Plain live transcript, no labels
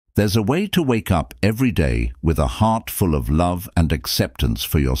There's a way to wake up every day with a heart full of love and acceptance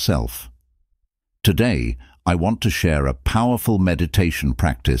for yourself. Today, I want to share a powerful meditation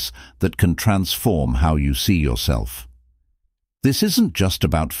practice that can transform how you see yourself. This isn't just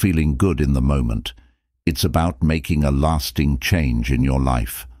about feeling good in the moment. It's about making a lasting change in your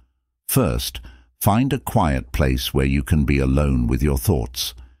life. First, find a quiet place where you can be alone with your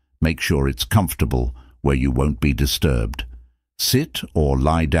thoughts. Make sure it's comfortable, where you won't be disturbed. Sit or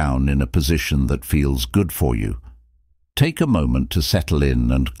lie down in a position that feels good for you. Take a moment to settle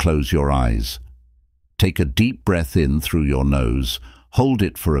in and close your eyes. Take a deep breath in through your nose, hold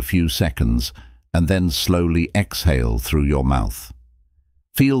it for a few seconds, and then slowly exhale through your mouth.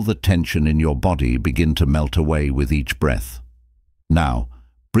 Feel the tension in your body begin to melt away with each breath. Now,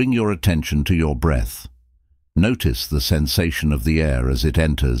 bring your attention to your breath. Notice the sensation of the air as it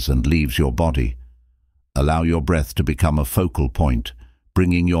enters and leaves your body. Allow your breath to become a focal point,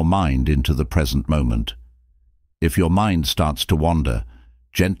 bringing your mind into the present moment. If your mind starts to wander,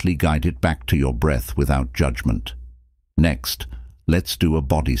 gently guide it back to your breath without judgment. Next, let's do a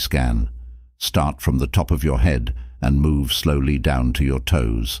body scan. Start from the top of your head and move slowly down to your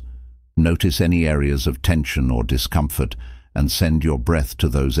toes. Notice any areas of tension or discomfort and send your breath to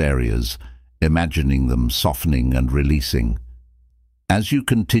those areas, imagining them softening and releasing. As you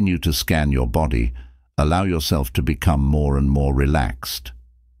continue to scan your body, allow yourself to become more and more relaxed.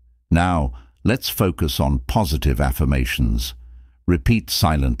 Now, let's focus on positive affirmations. Repeat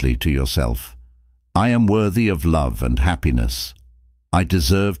silently to yourself, "I am worthy of love and happiness. I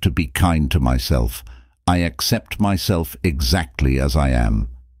deserve to be kind to myself. I accept myself exactly as I am."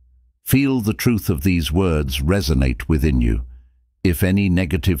 Feel the truth of these words resonate within you. If any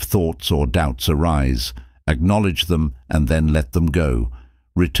negative thoughts or doubts arise, acknowledge them and then let them go,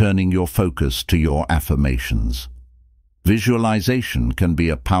 returning your focus to your affirmations. Visualization can be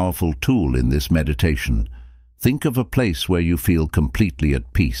a powerful tool in this meditation. Think of a place where you feel completely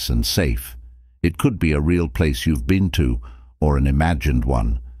at peace and safe. It could be a real place you've been to, or an imagined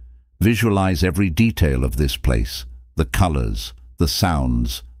one. Visualize every detail of this place, the colors, the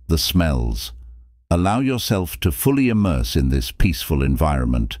sounds, the smells. Allow yourself to fully immerse in this peaceful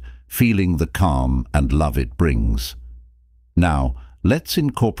environment, feeling the calm and love it brings. Now, let's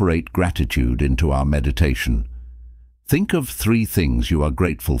incorporate gratitude into our meditation. Think of 3 things you are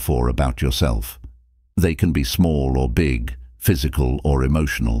grateful for about yourself. They can be small or big, physical or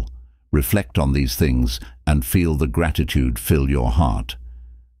emotional. Reflect on these things and feel the gratitude fill your heart.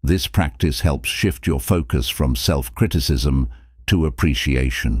 This practice helps shift your focus from self-criticism to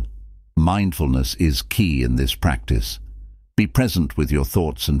appreciation. Mindfulness is key in this practice. Be present with your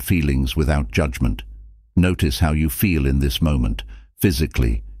thoughts and feelings without judgment. Notice how you feel in this moment,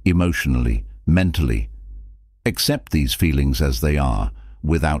 physically, emotionally, mentally. Accept these feelings as they are,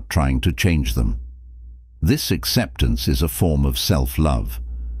 without trying to change them. This acceptance is a form of self-love.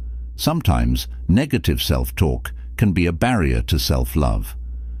 Sometimes, negative self-talk can be a barrier to self-love.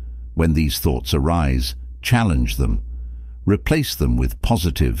 When these thoughts arise, challenge them. Replace them with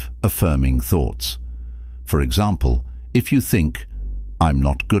positive, affirming thoughts. For example, if you think, "I'm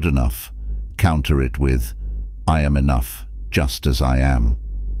not good enough," counter it with, "I am enough, just as I am."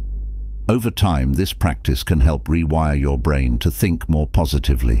 Over time, this practice can help rewire your brain to think more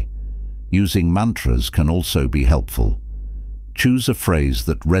positively. Using mantras can also be helpful. Choose a phrase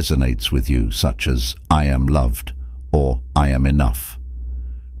that resonates with you, such as "I am loved" or "I am enough."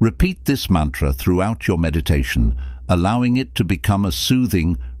 Repeat this mantra throughout your meditation, allowing it to become a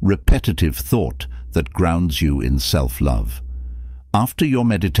soothing, repetitive thought that grounds you in self-love. After your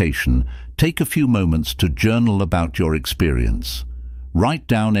meditation, take a few moments to journal about your experience. Write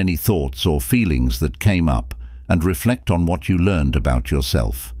down any thoughts or feelings that came up and reflect on what you learned about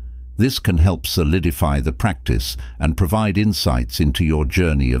yourself. This can help solidify the practice and provide insights into your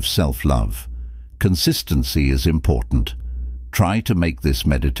journey of self-love. Consistency is important. Try to make this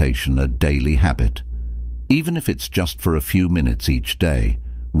meditation a daily habit. Even if it's just for a few minutes each day,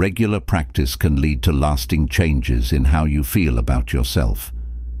 regular practice can lead to lasting changes in how you feel about yourself.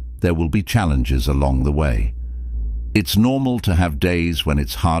 There will be challenges along the way. It's normal to have days when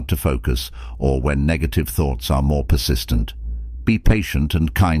it's hard to focus or when negative thoughts are more persistent. Be patient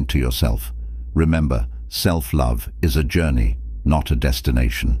and kind to yourself. Remember, self-love is a journey, not a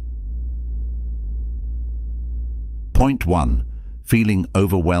destination. Point 1. Feeling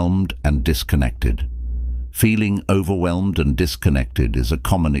overwhelmed and disconnected. Feeling overwhelmed and disconnected is a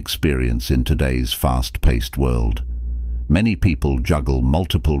common experience in today's fast-paced world. Many people juggle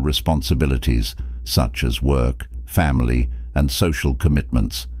multiple responsibilities, such as work, family, and social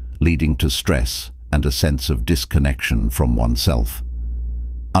commitments, leading to stress and a sense of disconnection from oneself.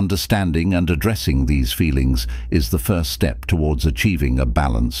 Understanding and addressing these feelings is the first step towards achieving a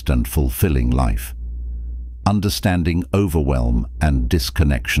balanced and fulfilling life. Understanding overwhelm and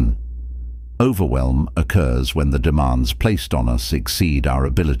disconnection. Overwhelm occurs when the demands placed on us exceed our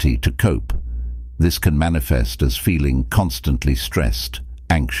ability to cope. This can manifest as feeling constantly stressed,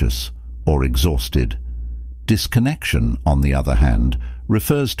 anxious, or exhausted. Disconnection, on the other hand,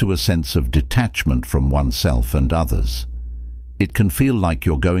 refers to a sense of detachment from oneself and others. It can feel like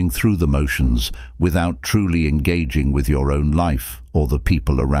you're going through the motions without truly engaging with your own life or the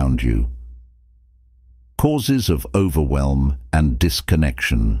people around you. Causes of overwhelm and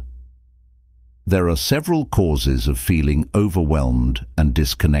disconnection. There are several causes of feeling overwhelmed and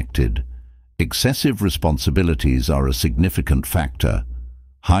disconnected. Excessive responsibilities are a significant factor.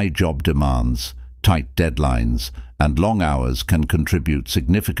 High job demands, tight deadlines, and long hours can contribute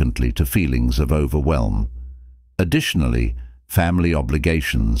significantly to feelings of overwhelm. Additionally, family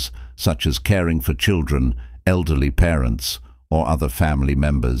obligations, such as caring for children, elderly parents, or other family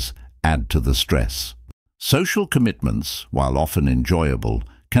members, add to the stress. Social commitments, while often enjoyable,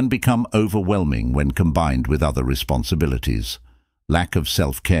 can become overwhelming when combined with other responsibilities. Lack of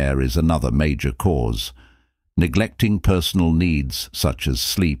self-care is another major cause. Neglecting personal needs such as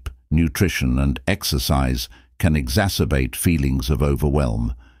sleep, nutrition, and exercise can exacerbate feelings of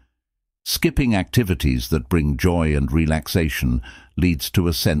overwhelm. Skipping activities that bring joy and relaxation leads to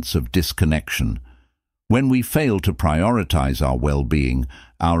a sense of disconnection. When we fail to prioritize our well-being,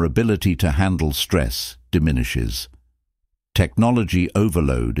 our ability to handle stress diminishes. Technology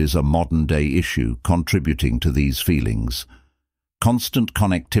overload is a modern-day issue contributing to these feelings. Constant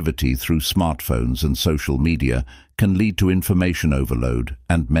connectivity through smartphones and social media can lead to information overload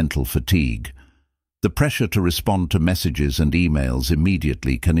and mental fatigue. The pressure to respond to messages and emails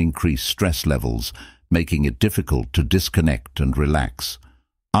immediately can increase stress levels, making it difficult to disconnect and relax.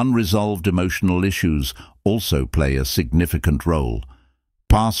 Unresolved emotional issues also play a significant role.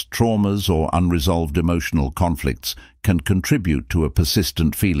 Past traumas or unresolved emotional conflicts can contribute to a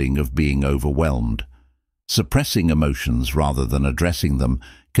persistent feeling of being overwhelmed. Suppressing emotions rather than addressing them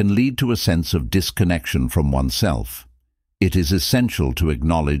can lead to a sense of disconnection from oneself. It is essential to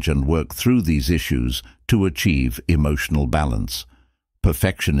acknowledge and work through these issues to achieve emotional balance.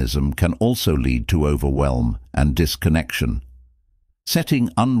 Perfectionism can also lead to overwhelm and disconnection. Setting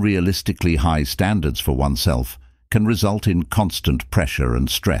unrealistically high standards for oneself can result in constant pressure and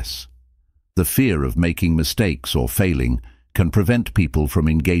stress. The fear of making mistakes or failing can prevent people from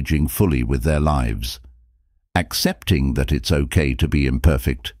engaging fully with their lives. Accepting that it's okay to be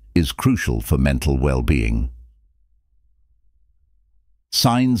imperfect is crucial for mental well-being.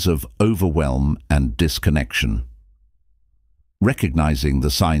 Signs of overwhelm and disconnection. Recognizing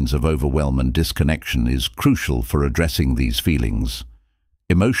the signs of overwhelm and disconnection is crucial for addressing these feelings.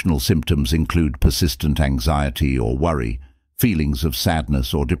 Emotional symptoms include persistent anxiety or worry, feelings of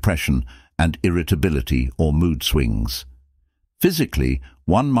sadness or depression, and irritability or mood swings. Physically,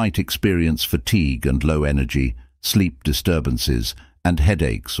 one might experience fatigue and low energy, sleep disturbances, and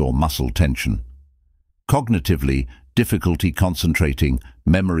headaches or muscle tension. Cognitively, difficulty concentrating,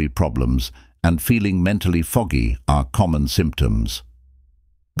 memory problems, and feeling mentally foggy are common symptoms.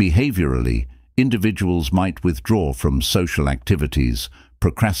 Behaviorally, individuals might withdraw from social activities,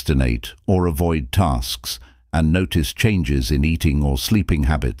 procrastinate or avoid tasks, and notice changes in eating or sleeping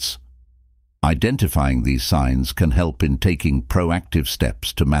habits. Identifying these signs can help in taking proactive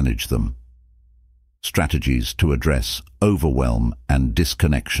steps to manage them. Strategies to address overwhelm and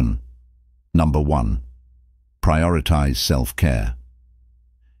disconnection. Number 1. Prioritize self-care.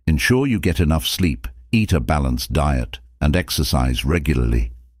 Ensure you get enough sleep, eat a balanced diet, and exercise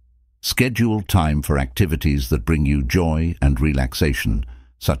regularly. Schedule time for activities that bring you joy and relaxation,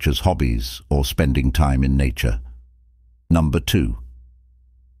 such as hobbies or spending time in nature. Number 2.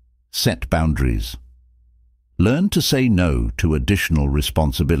 Set boundaries. Learn to say no to additional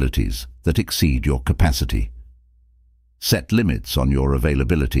responsibilities that exceed your capacity. Set limits on your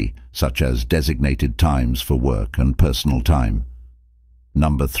availability, such as designated times for work and personal time.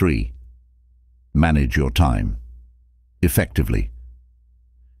 Number 3. Manage your time effectively.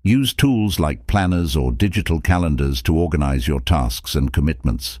 Use tools like planners or digital calendars to organize your tasks and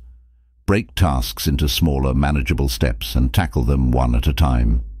commitments. Break tasks into smaller, manageable steps and tackle them one at a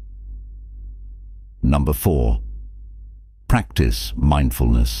time. Number 4. Practice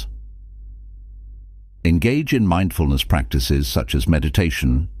mindfulness. Engage in mindfulness practices such as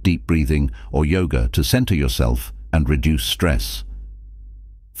meditation, deep breathing, or yoga to center yourself and reduce stress.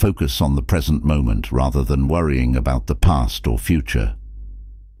 Focus on the present moment rather than worrying about the past or future.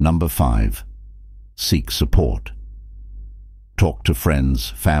 Number 5. Seek support. Talk to friends,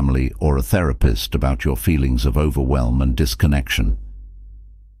 family, or a therapist about your feelings of overwhelm and disconnection.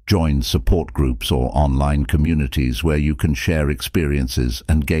 Join support groups or online communities where you can share experiences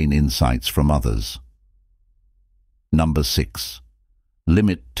and gain insights from others. Number 6.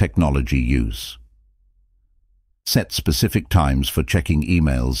 Limit technology use. Set specific times for checking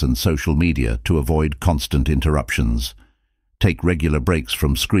emails and social media to avoid constant interruptions. Take regular breaks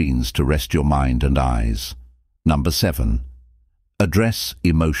from screens to rest your mind and eyes. Number 7. Address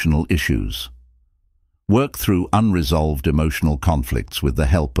emotional issues. Work through unresolved emotional conflicts with the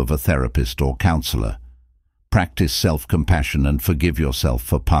help of a therapist or counselor. Practice self-compassion and forgive yourself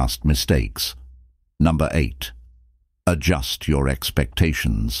for past mistakes. Number 8. Adjust your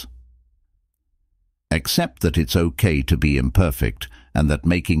expectations. Accept that it's okay to be imperfect and that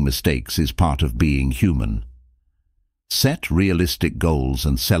making mistakes is part of being human. Set realistic goals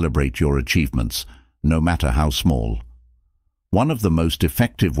and celebrate your achievements, no matter how small. One of the most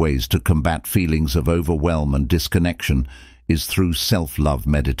effective ways to combat feelings of overwhelm and disconnection is through self-love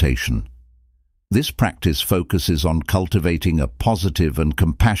meditation. This practice focuses on cultivating a positive and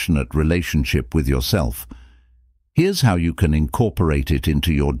compassionate relationship with yourself. Here's how you can incorporate it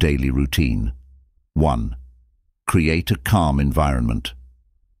into your daily routine. 1. Create a calm environment.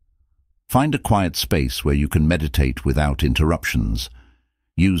 Find a quiet space where you can meditate without interruptions.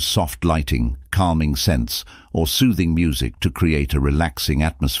 Use soft lighting, calming scents, or soothing music to create a relaxing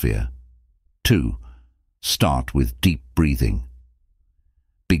atmosphere. 2. Start with deep breathing.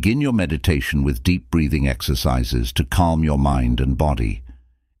 Begin your meditation with deep breathing exercises to calm your mind and body.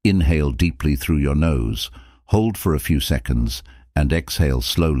 Inhale deeply through your nose, hold for a few seconds, and exhale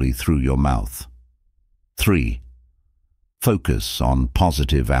slowly through your mouth. 3. Focus on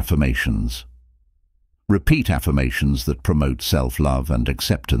positive affirmations. Repeat affirmations that promote self-love and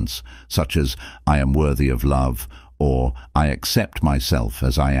acceptance, such as "I am worthy of love" or "I accept myself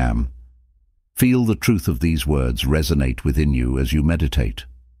as I am." Feel the truth of these words resonate within you as you meditate.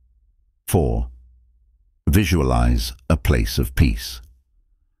 4. Visualize a place of peace.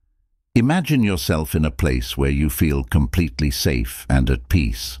 Imagine yourself in a place where you feel completely safe and at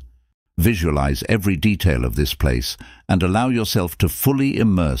peace. Visualize every detail of this place and allow yourself to fully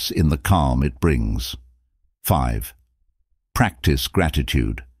immerse in the calm it brings. 5. Practice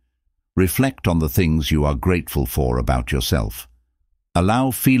gratitude. Reflect on the things you are grateful for about yourself.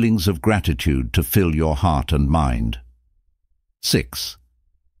 Allow feelings of gratitude to fill your heart and mind. 6.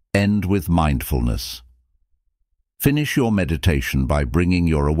 End with mindfulness. Finish your meditation by bringing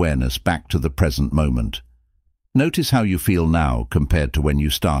your awareness back to the present moment. Notice how you feel now compared to when you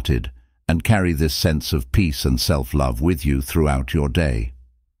started, and carry this sense of peace and self-love with you throughout your day.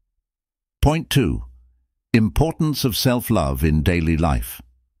 Point 2. Importance of self-love in daily life.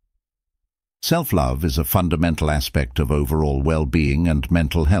 Self-love is a fundamental aspect of overall well-being and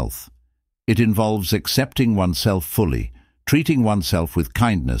mental health. It involves accepting oneself fully, treating oneself with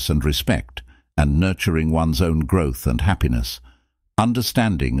kindness and respect, and nurturing one's own growth and happiness.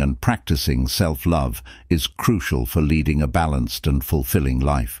 Understanding and practicing self-love is crucial for leading a balanced and fulfilling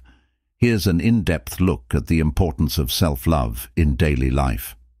life. Here's an in-depth look at the importance of self-love in daily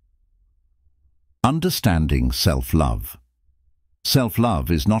life. Understanding self-love. Self-love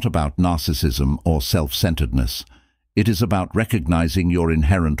is not about narcissism or self-centeredness. It is about recognizing your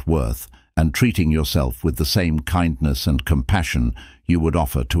inherent worth and treating yourself with the same kindness and compassion you would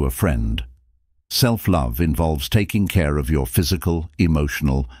offer to a friend. Self-love involves taking care of your physical,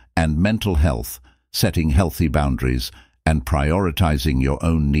 emotional, and mental health, setting healthy boundaries, and prioritizing your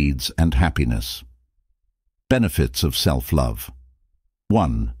own needs and happiness. Benefits of self-love.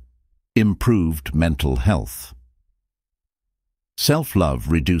 1. Improved mental health. Self-love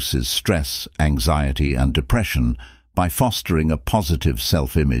reduces stress, anxiety, and depression by fostering a positive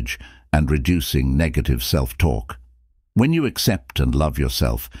self-image and reducing negative self-talk. When you accept and love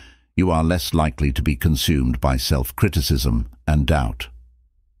yourself, you are less likely to be consumed by self-criticism and doubt.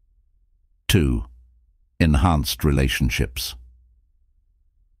 2. Enhanced relationships.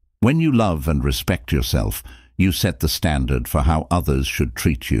 When you love and respect yourself, you set the standard for how others should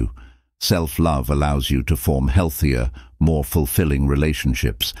treat you. Self-love allows you to form healthier, more fulfilling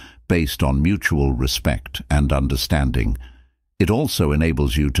relationships based on mutual respect and understanding. It also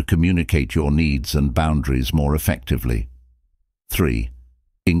enables you to communicate your needs and boundaries more effectively. 3.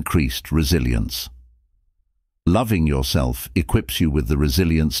 Increased resilience. Loving yourself equips you with the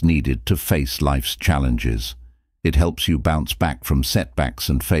resilience needed to face life's challenges. It helps you bounce back from setbacks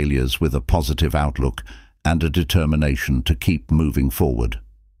and failures with a positive outlook and a determination to keep moving forward.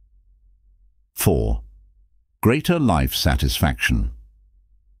 4. Greater life satisfaction.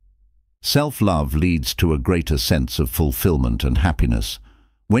 Self-love leads to a greater sense of fulfillment and happiness.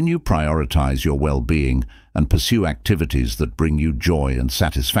 When you prioritize your well-being and pursue activities that bring you joy and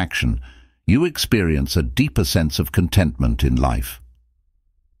satisfaction, you experience a deeper sense of contentment in life.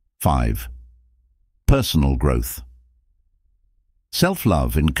 5. Personal growth.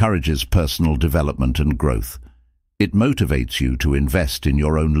 Self-love encourages personal development and growth. It motivates you to invest in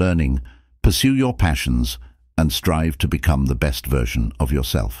your own learning, pursue your passions, and strive to become the best version of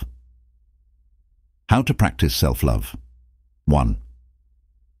yourself. How to practice self-love. 1.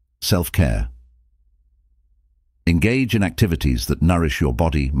 Self-care. Engage in activities that nourish your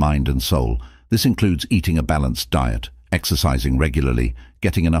body, mind, and soul. This includes eating a balanced diet, exercising regularly,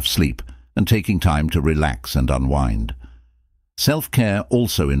 getting enough sleep, and taking time to relax and unwind. Self-care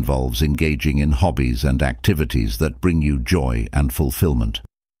also involves engaging in hobbies and activities that bring you joy and fulfillment.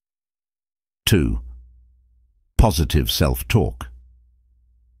 2. Positive self-talk.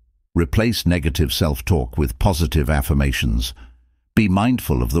 Replace negative self-talk with positive affirmations. Be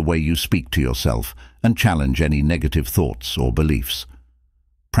mindful of the way you speak to yourself and challenge any negative thoughts or beliefs.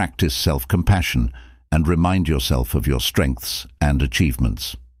 Practice self-compassion and remind yourself of your strengths and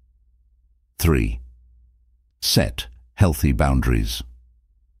achievements. 3. Set healthy boundaries.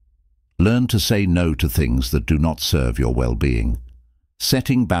 Learn to say no to things that do not serve your well-being.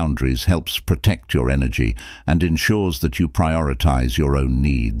 Setting boundaries helps protect your energy and ensures that you prioritize your own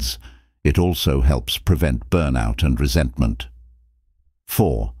needs. It also helps prevent burnout and resentment.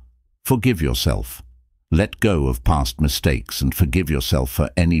 4. Forgive yourself. Let go of past mistakes and forgive yourself for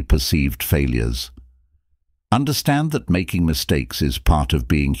any perceived failures. Understand that making mistakes is part of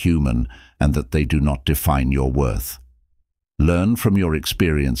being human and that they do not define your worth. Learn from your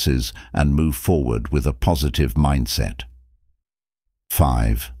experiences and move forward with a positive mindset.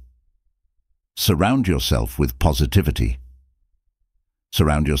 5. Surround yourself with positivity.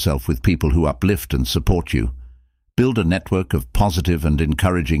 Surround yourself with people who uplift and support you. Build a network of positive and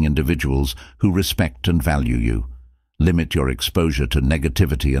encouraging individuals who respect and value you. Limit your exposure to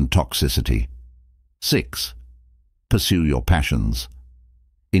negativity and toxicity. 6. Pursue your passions.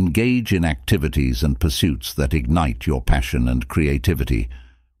 Engage in activities and pursuits that ignite your passion and creativity.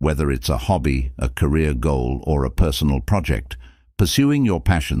 Whether it's a hobby, a career goal, or a personal project, pursuing your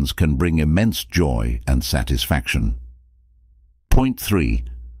passions can bring immense joy and satisfaction. Point 3.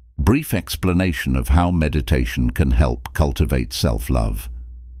 Brief explanation of how meditation can help cultivate self-love.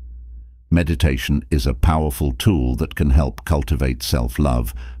 Meditation is a powerful tool that can help cultivate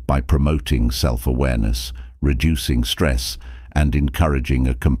self-love by promoting self-awareness, reducing stress, and encouraging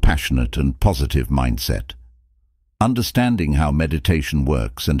a compassionate and positive mindset. Understanding how meditation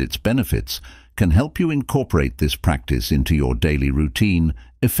works and its benefits can help you incorporate this practice into your daily routine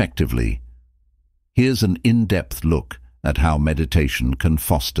effectively. Here's an in-depth look at how meditation can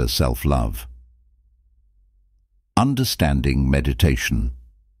foster self-love. Understanding meditation.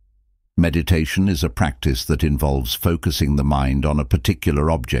 Meditation is a practice that involves focusing the mind on a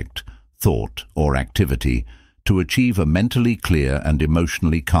particular object, thought, or activity to achieve a mentally clear and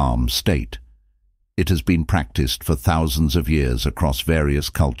emotionally calm state. It has been practiced for thousands of years across various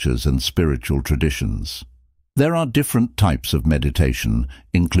cultures and spiritual traditions. There are different types of meditation,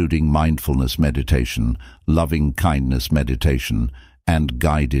 including mindfulness meditation, loving-kindness meditation, and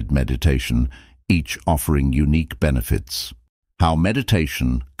guided meditation, each offering unique benefits. How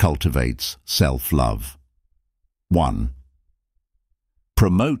meditation cultivates self-love. 1.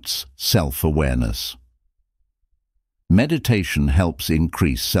 Promotes self-awareness. Meditation helps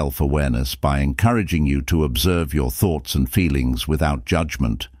increase self-awareness by encouraging you to observe your thoughts and feelings without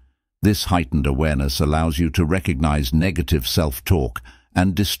judgment. This heightened awareness allows you to recognize negative self-talk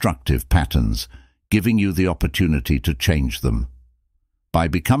and destructive patterns, giving you the opportunity to change them. By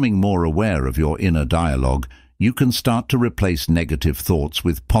becoming more aware of your inner dialogue, you can start to replace negative thoughts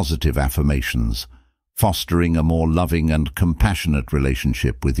with positive affirmations, fostering a more loving and compassionate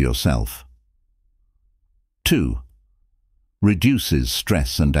relationship with yourself. 2. Reduces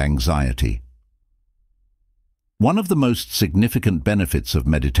stress and anxiety. One of the most significant benefits of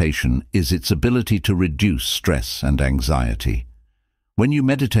meditation is its ability to reduce stress and anxiety. When you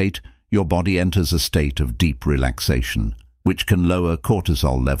meditate, your body enters a state of deep relaxation, which can lower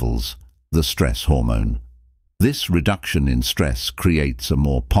cortisol levels, the stress hormone. This reduction in stress creates a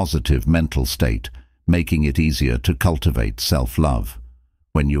more positive mental state, making it easier to cultivate self-love.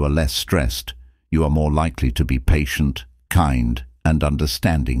 When you are less stressed, you are more likely to be patient, kind, and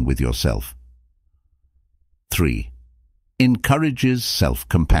understanding with yourself. 3. Encourages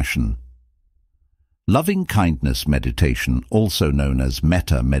self-compassion. Loving-kindness meditation, also known as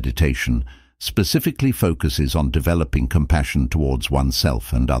metta meditation, specifically focuses on developing compassion towards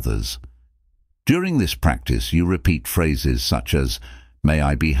oneself and others. During this practice, you repeat phrases such as, "May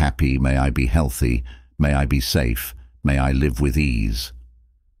I be happy, may I be healthy, may I be safe, may I live with ease."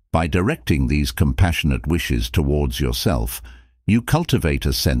 By directing these compassionate wishes towards yourself, you cultivate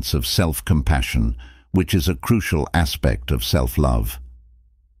a sense of self-compassion, which is a crucial aspect of self-love.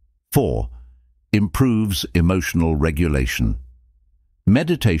 4. Improves emotional regulation.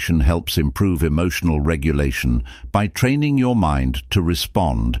 Meditation helps improve emotional regulation by training your mind to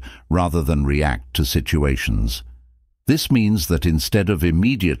respond rather than react to situations. This means that instead of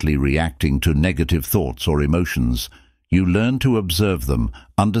immediately reacting to negative thoughts or emotions, you learn to observe them,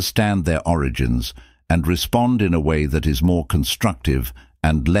 understand their origins, and respond in a way that is more constructive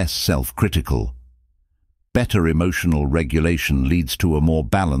and less self-critical. Better emotional regulation leads to a more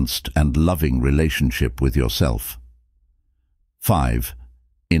balanced and loving relationship with yourself. 5.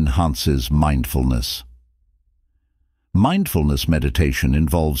 Enhances mindfulness. Mindfulness meditation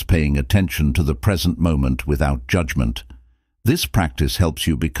involves paying attention to the present moment without judgment. This practice helps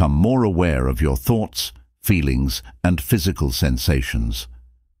you become more aware of your thoughts, feelings, and physical sensations.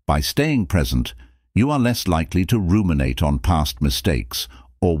 By staying present, you are less likely to ruminate on past mistakes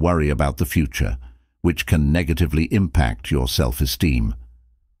or worry about the future, which can negatively impact your self-esteem.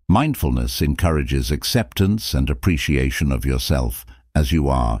 Mindfulness encourages acceptance and appreciation of yourself as you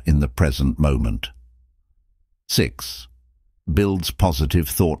are in the present moment. 6. Builds positive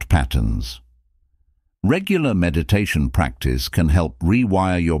thought patterns. Regular meditation practice can help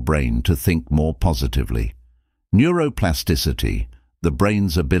rewire your brain to think more positively. Neuroplasticity, the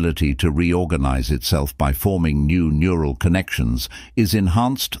brain's ability to reorganize itself by forming new neural connections, is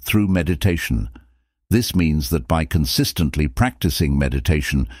enhanced through meditation. This means that by consistently practicing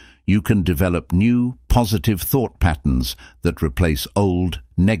meditation, you can develop new, positive thought patterns that replace old,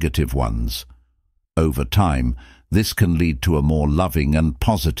 negative ones. Over time, this can lead to a more loving and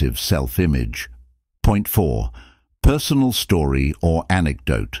positive self-image. Point 4. Personal story or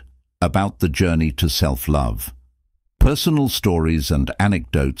anecdote about the journey to self-love. Personal stories and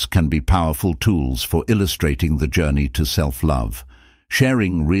anecdotes can be powerful tools for illustrating the journey to self-love.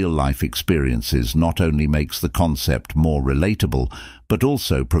 Sharing real-life experiences not only makes the concept more relatable, but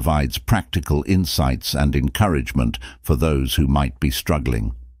also provides practical insights and encouragement for those who might be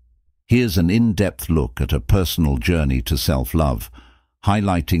struggling. Here's an in-depth look at a personal journey to self-love,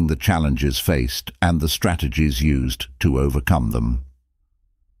 highlighting the challenges faced and the strategies used to overcome them.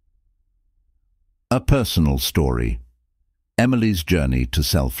 A personal story. Emily's journey to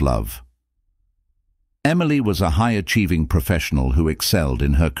self-love. Emily was a high-achieving professional who excelled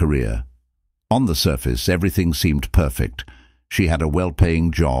in her career. On the surface, everything seemed perfect. She had a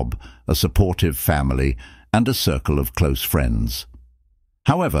well-paying job, a supportive family, and a circle of close friends.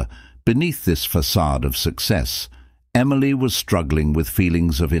 However, beneath this facade of success, Emily was struggling with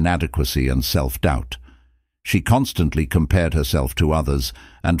feelings of inadequacy and self-doubt. She constantly compared herself to others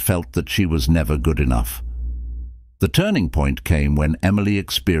and felt that she was never good enough. The turning point came when Emily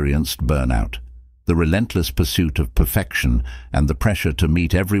experienced burnout. The relentless pursuit of perfection and the pressure to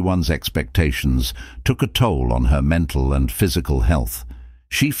meet everyone's expectations took a toll on her mental and physical health.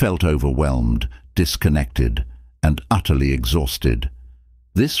 She felt overwhelmed, disconnected, and utterly exhausted.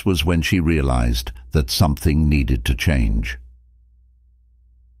 This was when she realized that something needed to change.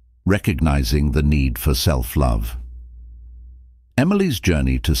 Recognizing the need for self-love. Emily's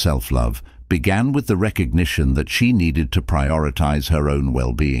journey to self-love began with the recognition that she needed to prioritize her own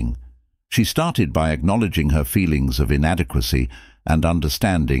well-being. She started by acknowledging her feelings of inadequacy and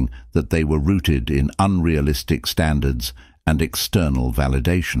understanding that they were rooted in unrealistic standards and external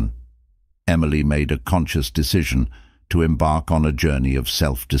validation. Emily made a conscious decision to embark on a journey of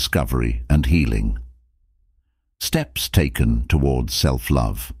self-discovery and healing. Steps taken towards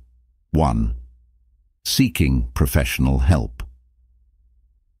self-love. 1. Seeking professional help.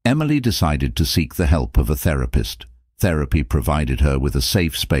 Emily decided to seek the help of a therapist. Therapy provided her with a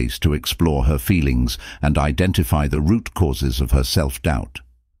safe space to explore her feelings and identify the root causes of her self-doubt.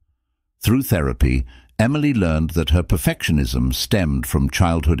 Through therapy, Emily learned that her perfectionism stemmed from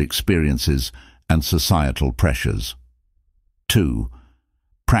childhood experiences and societal pressures. 2.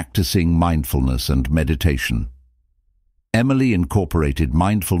 Practicing mindfulness and meditation. Emily incorporated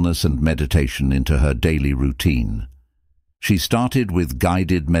mindfulness and meditation into her daily routine. She started with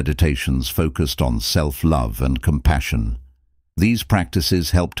guided meditations focused on self-love and compassion. These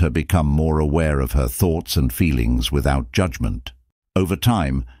practices helped her become more aware of her thoughts and feelings without judgment. Over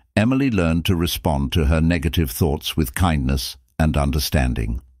time, Emily learned to respond to her negative thoughts with kindness and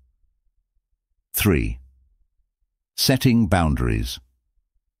understanding. 3. Setting boundaries.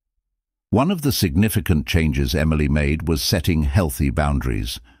 One of the significant changes Emily made was setting healthy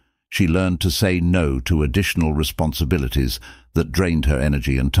boundaries. She learned to say no to additional responsibilities that drained her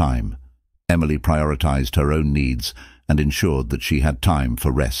energy and time. Emily prioritized her own needs and ensured that she had time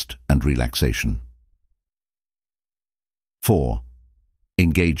for rest and relaxation. 4.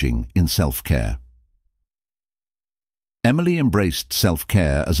 Engaging in self-care. Emily embraced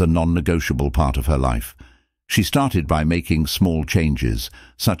self-care as a non-negotiable part of her life. She started by making small changes,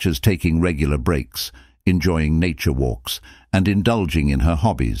 such as taking regular breaks, enjoying nature walks, and indulging in her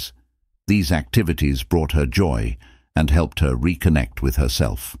hobbies. These activities brought her joy and helped her reconnect with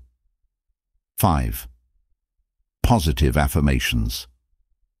herself. 5. Positive affirmations.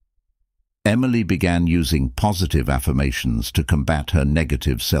 Emily began using positive affirmations to combat her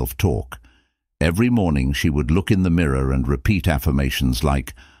negative self-talk. Every morning she would look in the mirror and repeat affirmations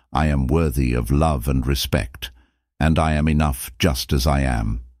like, "I am worthy of love and respect," and "I am enough just as I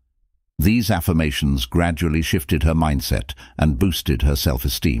am." These affirmations gradually shifted her mindset and boosted her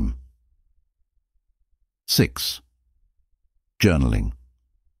self-esteem. 6. Journaling.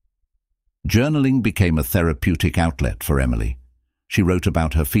 Journaling became a therapeutic outlet for Emily. She wrote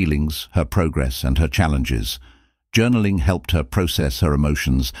about her feelings, her progress, and her challenges. Journaling helped her process her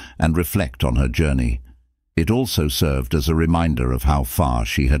emotions and reflect on her journey. It also served as a reminder of how far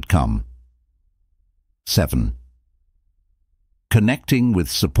she had come. 7. Connecting with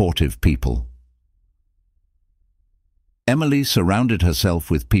supportive people. Emily surrounded herself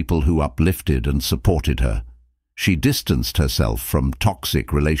with people who uplifted and supported her. She distanced herself from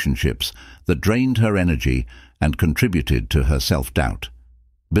toxic relationships that drained her energy and contributed to her self-doubt.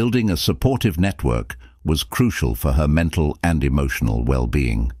 Building a supportive network was crucial for her mental and emotional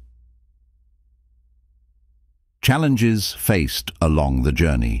well-being. Challenges faced along the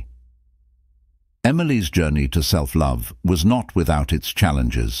journey. Emily's journey to self-love was not without its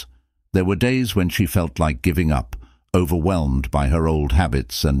challenges. There were days when she felt like giving up, overwhelmed by her old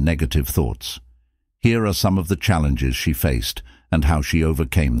habits and negative thoughts. Here are some of the challenges she faced and how she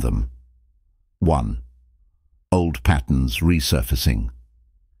overcame them. 1. Old patterns resurfacing.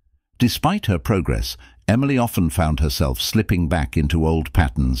 Despite her progress, Emily often found herself slipping back into old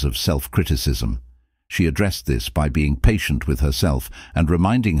patterns of self-criticism. She addressed this by being patient with herself and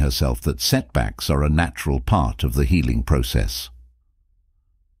reminding herself that setbacks are a natural part of the healing process.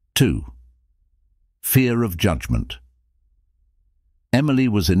 2. Fear of judgment. Emily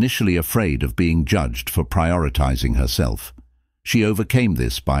was initially afraid of being judged for prioritizing herself. She overcame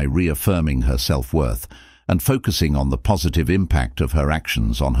this by reaffirming her self-worth and focusing on the positive impact of her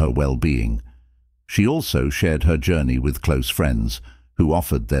actions on her well-being. She also shared her journey with close friends who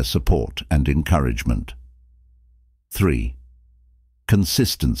offered their support and encouragement. 3.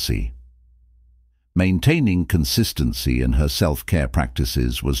 Consistency. Maintaining consistency in her self-care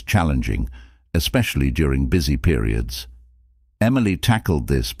practices was challenging, especially during busy periods. Emily tackled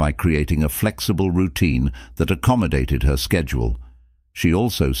this by creating a flexible routine that accommodated her schedule. She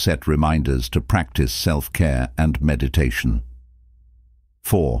also set reminders to practice self-care and meditation.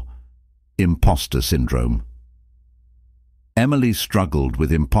 4. Imposter syndrome. Emily struggled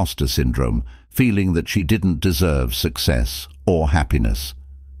with imposter syndrome, feeling that she didn't deserve success or happiness.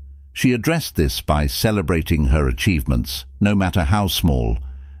 She addressed this by celebrating her achievements, no matter how small,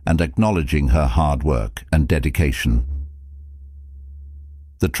 and acknowledging her hard work and dedication.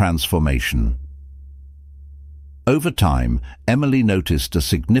 The transformation. Over time, Emily noticed a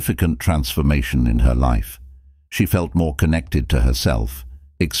significant transformation in her life. She felt more connected to herself,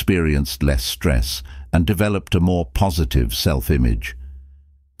 experienced less stress, and developed a more positive self-image.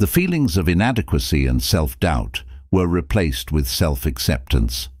 The feelings of inadequacy and self-doubt were replaced with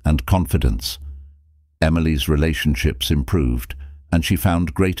self-acceptance and confidence. Emily's relationships improved, and she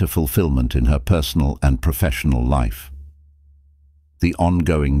found greater fulfillment in her personal and professional life. The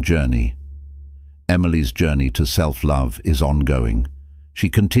ongoing journey. Emily's journey to self-love is ongoing. She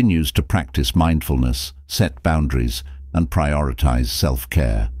continues to practice mindfulness, set boundaries, and prioritize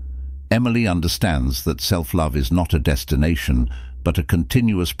self-care. Emily understands that self-love is not a destination, but a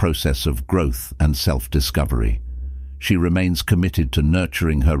continuous process of growth and self-discovery. She remains committed to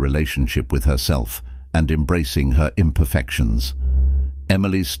nurturing her relationship with herself and embracing her imperfections.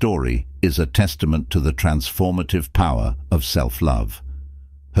 Emily's story is a testament to the transformative power of self-love.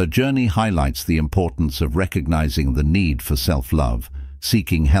 Her journey highlights the importance of recognizing the need for self-love,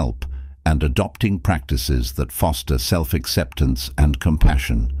 seeking help, and adopting practices that foster self-acceptance and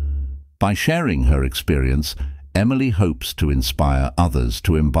compassion. By sharing her experience, Emily hopes to inspire others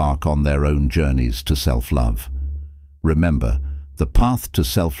to embark on their own journeys to self-love. Remember, the path to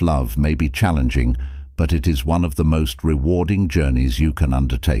self-love may be challenging, but it is one of the most rewarding journeys you can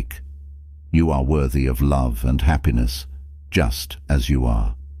undertake. You are worthy of love and happiness, just as you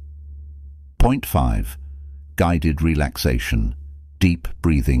are. Point 5. Guided relaxation, deep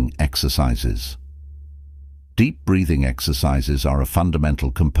breathing exercises. Deep breathing exercises are a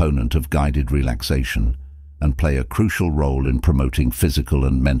fundamental component of guided relaxation and play a crucial role in promoting physical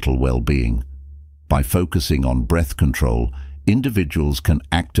and mental well-being. By focusing on breath control, individuals can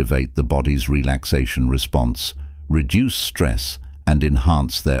activate the body's relaxation response, reduce stress, and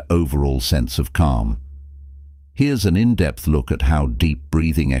enhance their overall sense of calm. Here's an in-depth look at how deep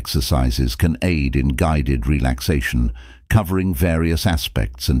breathing exercises can aid in guided relaxation, covering various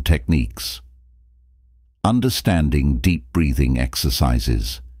aspects and techniques. Understanding deep breathing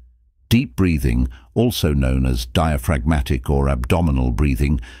exercises. Deep breathing, also known as diaphragmatic or abdominal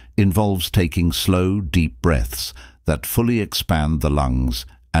breathing, involves taking slow, deep breaths that fully expand the lungs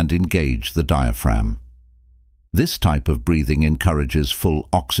and engage the diaphragm. This type of breathing encourages full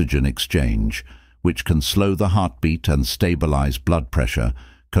oxygen exchange, which can slow the heartbeat and stabilize blood pressure,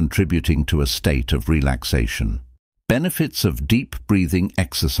 contributing to a state of relaxation. Benefits of deep breathing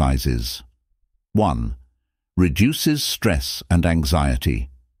exercises. 1. Reduces stress and anxiety.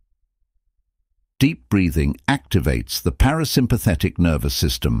 Deep breathing activates the parasympathetic nervous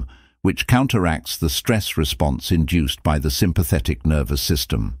system, which counteracts the stress response induced by the sympathetic nervous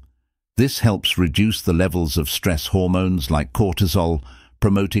system. This helps reduce the levels of stress hormones like cortisol,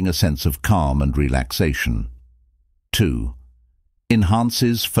 promoting a sense of calm and relaxation. 2.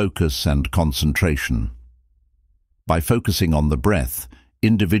 Enhances focus and concentration. By focusing on the breath,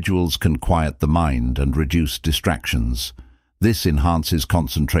 individuals can quiet the mind and reduce distractions. This enhances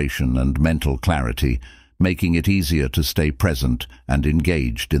concentration and mental clarity, making it easier to stay present and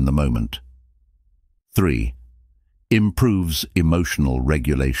engaged in the moment. 3. Improves emotional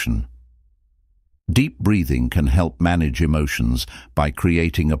regulation. Deep breathing can help manage emotions by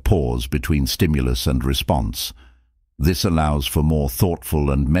creating a pause between stimulus and response. This allows for more thoughtful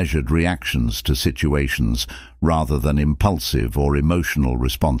and measured reactions to situations rather than impulsive or emotional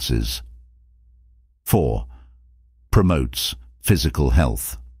responses. 4. Promotes physical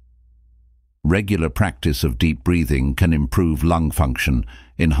health. Regular practice of deep breathing can improve lung function,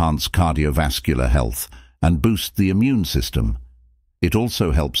 enhance cardiovascular health, and boost the immune system. It also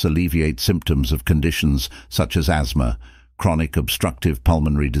helps alleviate symptoms of conditions such as asthma, chronic obstructive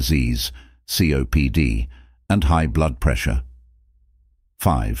pulmonary disease, COPD, and high blood pressure.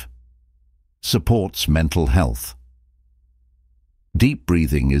 5. Supports mental health. Deep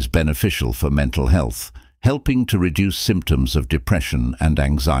breathing is beneficial for mental health, helping to reduce symptoms of depression and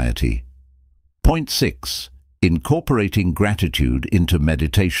anxiety. Point 6. Incorporating gratitude into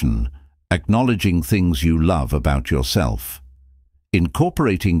meditation, acknowledging things you love about yourself.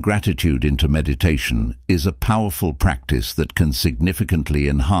 Incorporating gratitude into meditation is a powerful practice that can significantly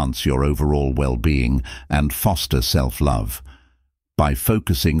enhance your overall well-being and foster self-love. By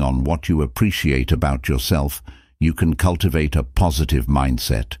focusing on what you appreciate about yourself, you can cultivate a positive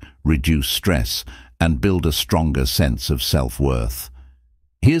mindset, reduce stress, and build a stronger sense of self-worth.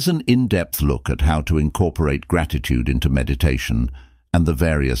 Here's an in-depth look at how to incorporate gratitude into meditation and the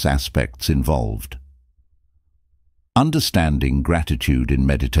various aspects involved. Understanding gratitude in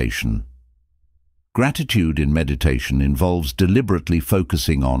meditation. Gratitude in meditation involves deliberately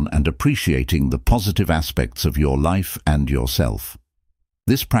focusing on and appreciating the positive aspects of your life and yourself.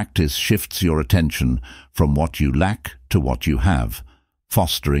 This practice shifts your attention from what you lack to what you have,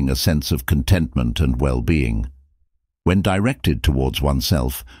 fostering a sense of contentment and well-being. When directed towards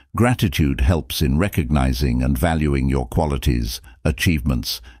oneself, gratitude helps in recognizing and valuing your qualities,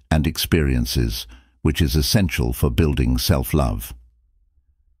 achievements, and experiences, which is essential for building self-love.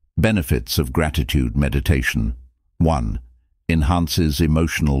 Benefits of gratitude meditation. 1. Enhances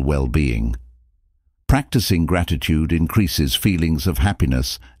emotional well-being. Practicing gratitude increases feelings of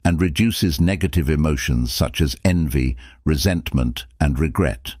happiness and reduces negative emotions such as envy, resentment, and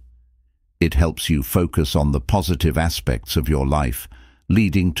regret. It helps you focus on the positive aspects of your life,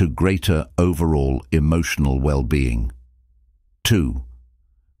 leading to greater overall emotional well-being. 2.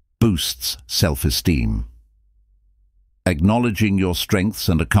 Boosts self-esteem. Acknowledging your strengths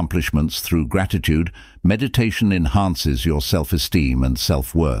and accomplishments through gratitude, meditation enhances your self-esteem and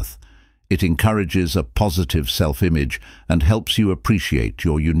self-worth. It encourages a positive self-image and helps you appreciate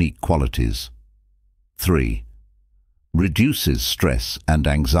your unique qualities. 3. Reduces stress and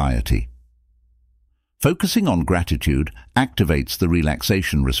anxiety. Focusing on gratitude activates the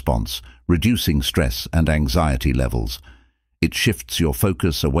relaxation response, reducing stress and anxiety levels. It shifts your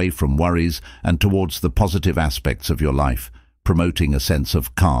focus away from worries and towards the positive aspects of your life, promoting a sense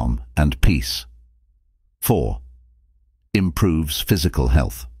of calm and peace. 4. Improves physical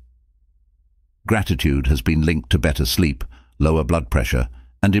health. Gratitude has been linked to better sleep, lower blood pressure,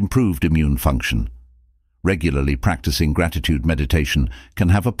 and improved immune function. Regularly practicing gratitude meditation can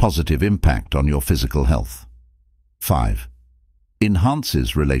have a positive impact on your physical health. 5.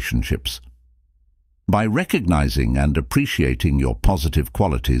 Enhances relationships. By recognizing and appreciating your positive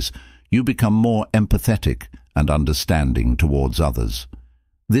qualities, you become more empathetic and understanding towards others.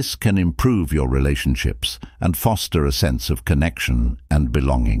 This can improve your relationships and foster a sense of connection and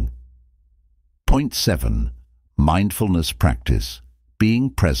belonging. Point 7. Mindfulness practice. Being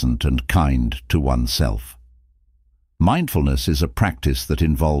present and kind to oneself. Mindfulness is a practice that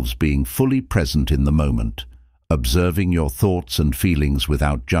involves being fully present in the moment, observing your thoughts and feelings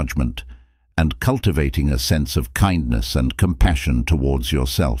without judgment, and cultivating a sense of kindness and compassion towards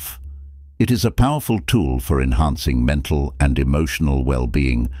yourself. It is a powerful tool for enhancing mental and emotional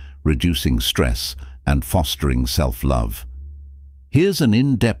well-being, reducing stress, and fostering self-love. Here's an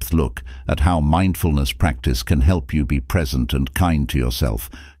in-depth look at how mindfulness practice can help you be present and kind to yourself,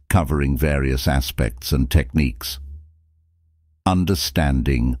 covering various aspects and techniques.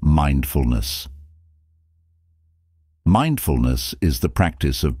 Understanding mindfulness. Mindfulness is the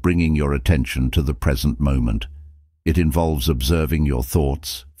practice of bringing your attention to the present moment. It involves observing your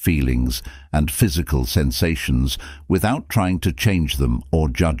thoughts, feelings, and physical sensations without trying to change them or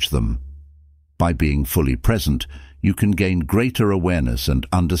judge them. By being fully present, you can gain greater awareness and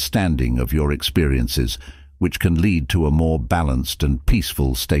understanding of your experiences, which can lead to a more balanced and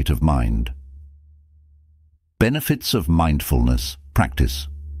peaceful state of mind. Benefits of mindfulness practice.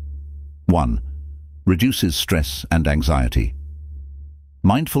 1. Reduces stress and anxiety.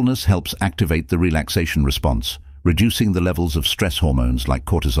 Mindfulness helps activate the relaxation response, reducing the levels of stress hormones like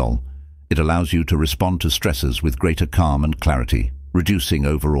cortisol. It allows you to respond to stresses with greater calm and clarity, reducing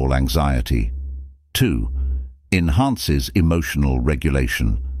overall anxiety. 2. Enhances emotional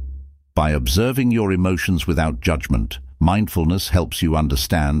regulation. By observing your emotions without judgment, mindfulness helps you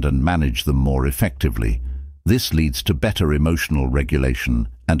understand and manage them more effectively. This leads to better emotional regulation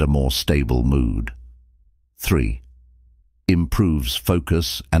and a more stable mood. 3. Improves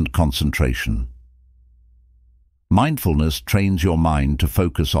focus and concentration. Mindfulness trains your mind to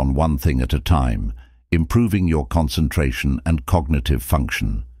focus on one thing at a time, improving your concentration and cognitive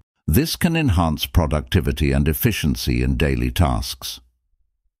function. This can enhance productivity and efficiency in daily tasks.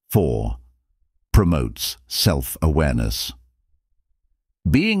 4. Promotes self-awareness.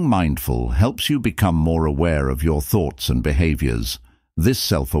 Being mindful helps you become more aware of your thoughts and behaviors. This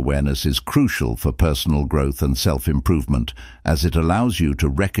self-awareness is crucial for personal growth and self-improvement, as it allows you to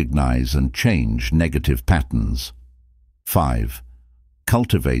recognize and change negative patterns. 5.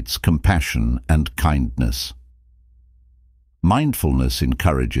 Cultivates compassion and kindness. Mindfulness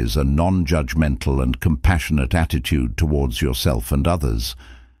encourages a non-judgmental and compassionate attitude towards yourself and others.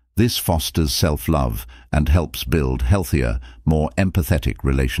 This fosters self-love and helps build healthier, more empathetic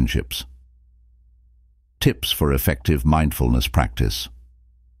relationships. Tips for effective mindfulness practice.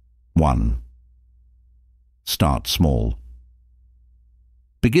 1. Start small.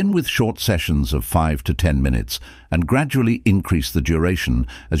 Begin with short sessions of 5 to 10 minutes and gradually increase the duration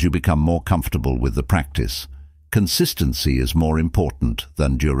as you become more comfortable with the practice. Consistency is more important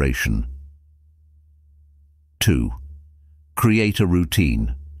than duration. 2. Create a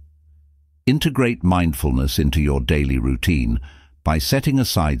routine. Integrate mindfulness into your daily routine by setting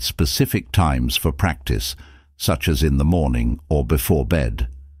aside specific times for practice, such as in the morning or before bed.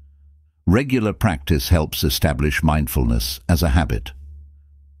 Regular practice helps establish mindfulness as a habit.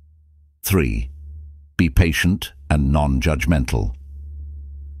 3. Be patient and non-judgmental.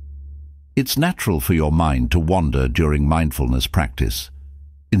 It's natural for your mind to wander during mindfulness practice.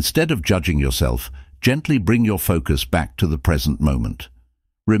 Instead of judging yourself, gently bring your focus back to the present moment.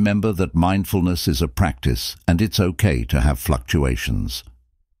 Remember that mindfulness is a practice and it's okay to have fluctuations.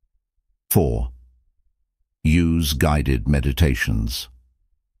 4. Use guided meditations.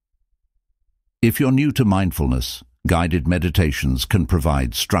 If you're new to mindfulness, guided meditations can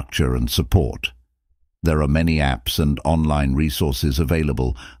provide structure and support. There are many apps and online resources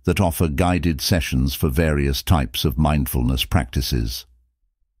available that offer guided sessions for various types of mindfulness practices.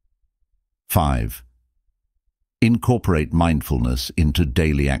 5. Incorporate mindfulness into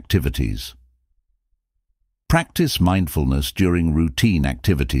daily activities. Practice mindfulness during routine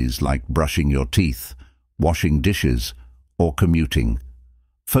activities like brushing your teeth, washing dishes, or commuting.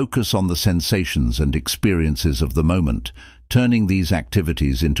 Focus on the sensations and experiences of the moment, turning these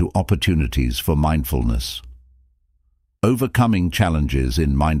activities into opportunities for mindfulness. Overcoming challenges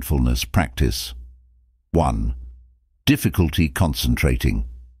in mindfulness practice. 1. Difficulty concentrating.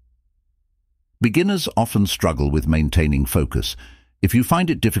 Beginners often struggle with maintaining focus. If you find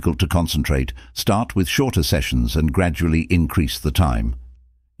it difficult to concentrate, start with shorter sessions and gradually increase the time.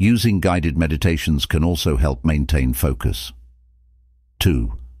 Using guided meditations can also help maintain focus.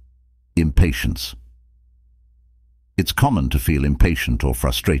 2. Impatience. It's common to feel impatient or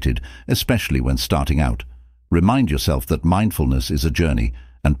frustrated, especially when starting out. Remind yourself that mindfulness is a journey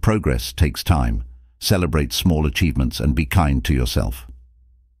and progress takes time. Celebrate small achievements and be kind to yourself.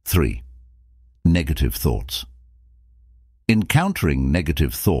 3. Negative thoughts. Encountering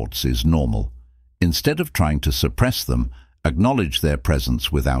negative thoughts is normal. Instead of trying to suppress them, acknowledge their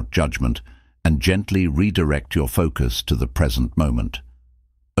presence without judgment and gently redirect your focus to the present moment.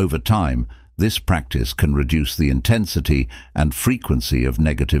 Over time, this practice can reduce the intensity and frequency of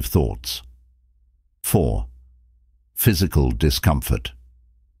negative thoughts. 4. Physical discomfort.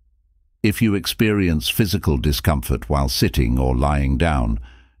 If you experience physical discomfort while sitting or lying down,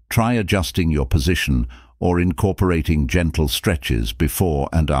 try adjusting your position or incorporating gentle stretches before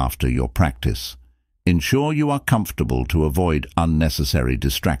and after your practice. Ensure you are comfortable to avoid unnecessary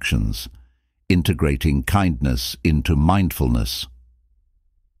distractions. Integrating kindness into mindfulness.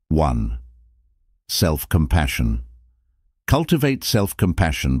 1. Self-compassion. Cultivate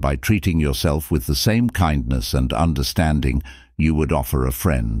self-compassion by treating yourself with the same kindness and understanding you would offer a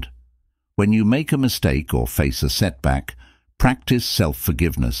friend. When you make a mistake or face a setback, practice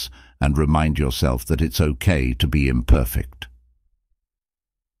self-forgiveness and remind yourself that it's okay to be imperfect.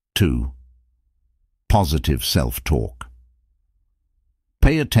 2. Positive self-talk.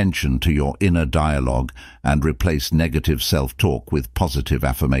 Pay attention to your inner dialogue and replace negative self-talk with positive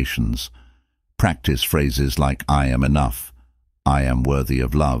affirmations. Practice phrases like "I am enough," "I am worthy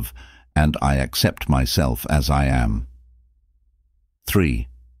of love," and "I accept myself as I am." 3.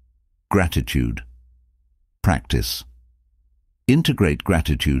 Gratitude. Practice. Integrate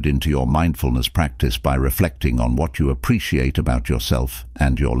gratitude into your mindfulness practice by reflecting on what you appreciate about yourself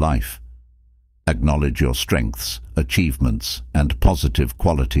and your life. Acknowledge your strengths, achievements, and positive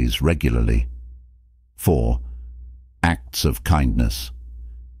qualities regularly. 4. Acts of kindness.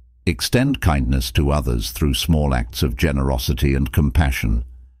 Extend kindness to others through small acts of generosity and compassion.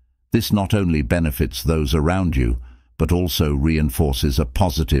 This not only benefits those around you, but also reinforces a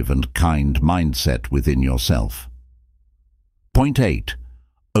positive and kind mindset within yourself. Point 8.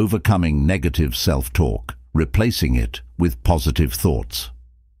 Overcoming negative self-talk, replacing it with positive thoughts.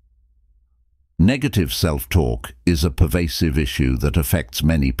 Negative self-talk is a pervasive issue that affects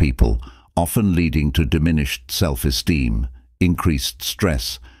many people, often leading to diminished self-esteem, increased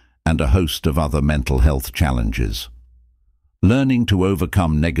stress, and a host of other mental health challenges. Learning to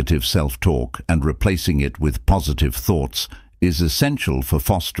overcome negative self-talk and replacing it with positive thoughts is essential for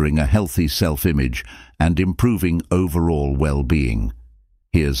fostering a healthy self-image and improving overall well-being.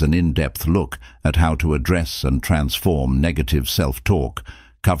 Here's an in-depth look at how to address and transform negative self-talk,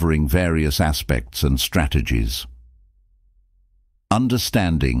 covering various aspects and strategies.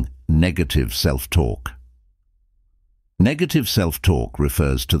 Understanding negative self-talk. Negative self-talk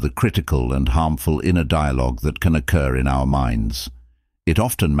refers to the critical and harmful inner dialogue that can occur in our minds. It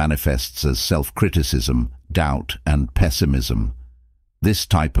often manifests as self-criticism, doubt, and pessimism. This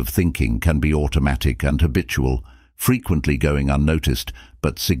type of thinking can be automatic and habitual, frequently going unnoticed,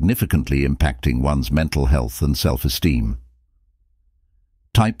 but significantly impacting one's mental health and self-esteem.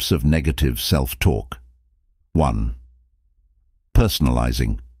 Types of negative self-talk. 1.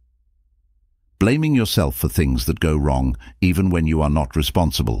 Personalizing. Blaming yourself for things that go wrong, even when you are not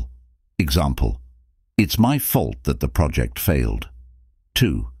responsible. Example: "It's my fault that the project failed."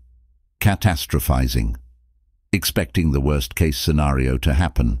 2. Catastrophizing. Expecting the worst-case scenario to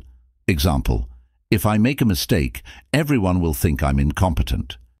happen. Example: "If I make a mistake, everyone will think I'm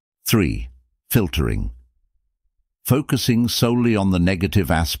incompetent." 3. Filtering. Focusing solely on the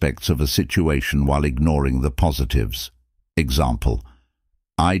negative aspects of a situation while ignoring the positives. Example: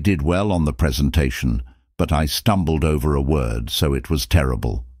 "I did well on the presentation, but I stumbled over a word, so it was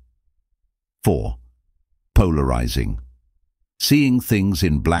terrible." 4. Polarizing. Seeing things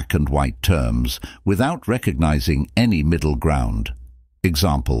in black and white terms without recognizing any middle ground.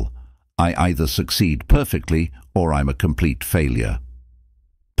 Example: "I either succeed perfectly or I'm a complete failure."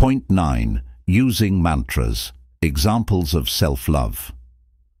 Point 9. Using mantras. Examples of self-love.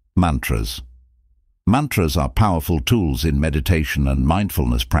 Mantras. Mantras are powerful tools in meditation and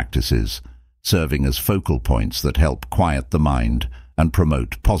mindfulness practices, serving as focal points that help quiet the mind and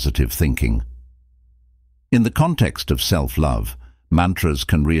promote positive thinking. In the context of self-love, mantras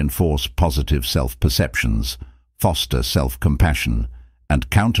can reinforce positive self-perceptions, foster self-compassion, and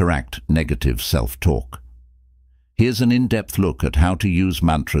counteract negative self-talk. Here's an in-depth look at how to use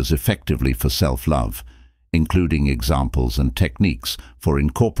mantras effectively for self-love, including examples and techniques for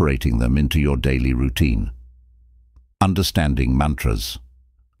incorporating them into your daily routine. Understanding mantras.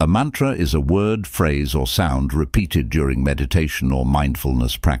 A mantra is a word, phrase, or sound repeated during meditation or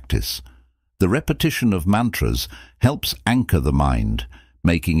mindfulness practice. The repetition of mantras helps anchor the mind,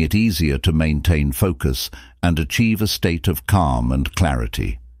 making it easier to maintain focus and achieve a state of calm and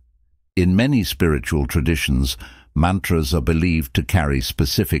clarity. In many spiritual traditions, mantras are believed to carry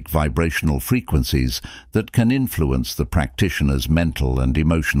specific vibrational frequencies that can influence the practitioner's mental and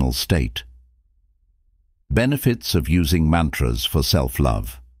emotional state. Benefits of using mantras for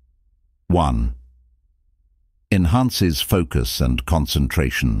self-love. 1. Enhances focus and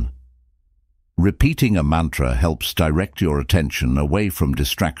concentration. Repeating a mantra helps direct your attention away from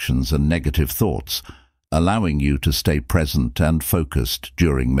distractions and negative thoughts, allowing you to stay present and focused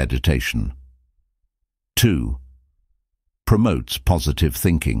during meditation. 2. Promotes positive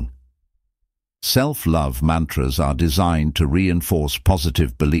thinking. Self-love mantras are designed to reinforce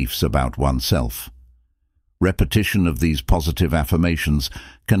positive beliefs about oneself. Repetition of these positive affirmations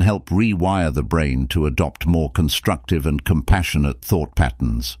can help rewire the brain to adopt more constructive and compassionate thought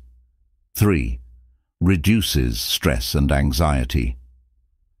patterns. 3. Reduces stress and anxiety.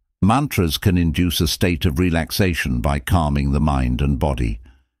 Mantras can induce a state of relaxation by calming the mind and body.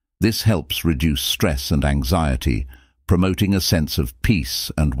 This helps reduce stress and anxiety, promoting a sense of peace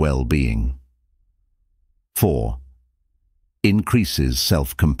and well-being. 4. Increases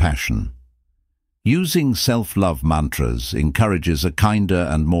self-compassion. Using self-love mantras encourages a kinder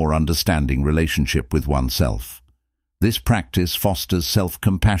and more understanding relationship with oneself. This practice fosters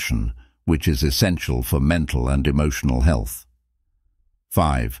self-compassion, which is essential for mental and emotional health.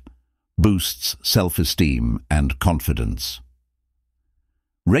 5. Boosts self-esteem and confidence.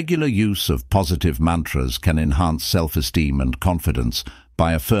 Regular use of positive mantras can enhance self-esteem and confidence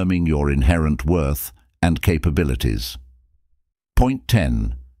by affirming your inherent worth and capabilities. Point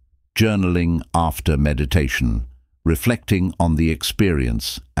 10. Journaling after meditation, reflecting on the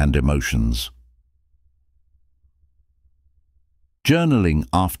experience and emotions. Journaling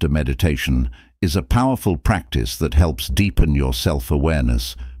after meditation is a powerful practice that helps deepen your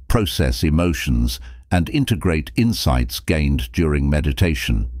self-awareness, process emotions, and integrate insights gained during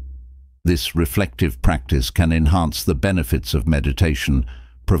meditation. This reflective practice can enhance the benefits of meditation,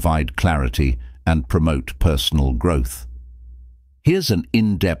 provide clarity, and promote personal growth. Here's an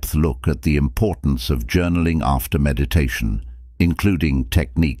in-depth look at the importance of journaling after meditation, including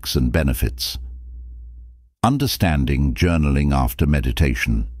techniques and benefits. Understanding journaling after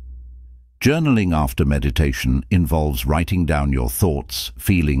meditation. Journaling after meditation involves writing down your thoughts,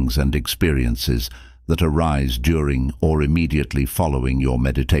 feelings, and experiences that arise during or immediately following your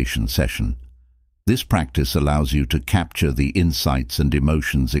meditation session. This practice allows you to capture the insights and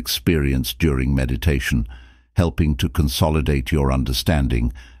emotions experienced during meditation, helping to consolidate your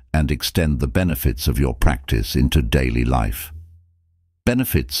understanding and extend the benefits of your practice into daily life.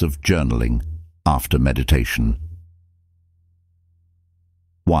 Benefits of journaling after meditation.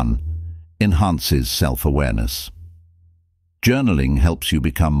 1. Enhances self-awareness. Journaling helps you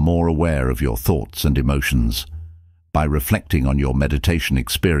become more aware of your thoughts and emotions. By reflecting on your meditation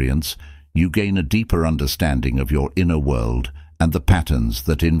experience, you gain a deeper understanding of your inner world and the patterns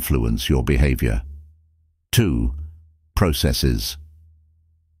that influence your behavior. 2. Processes.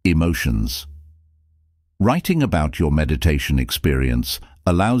 Emotions. Writing about your meditation experience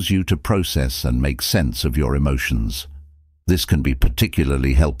allows you to process and make sense of your emotions. This can be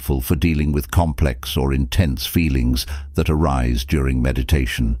particularly helpful for dealing with complex or intense feelings that arise during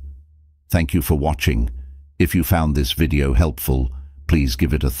meditation. Thank you for watching. If you found this video helpful, please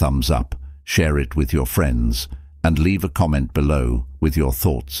give it a thumbs up, share it with your friends, and leave a comment below with your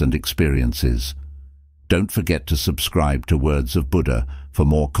thoughts and experiences. Don't forget to subscribe to Words of Buddha for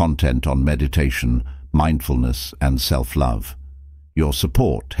more content on meditation, mindfulness, and self-love. Your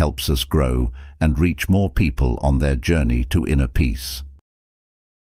support helps us grow and reach more people on their journey to inner peace.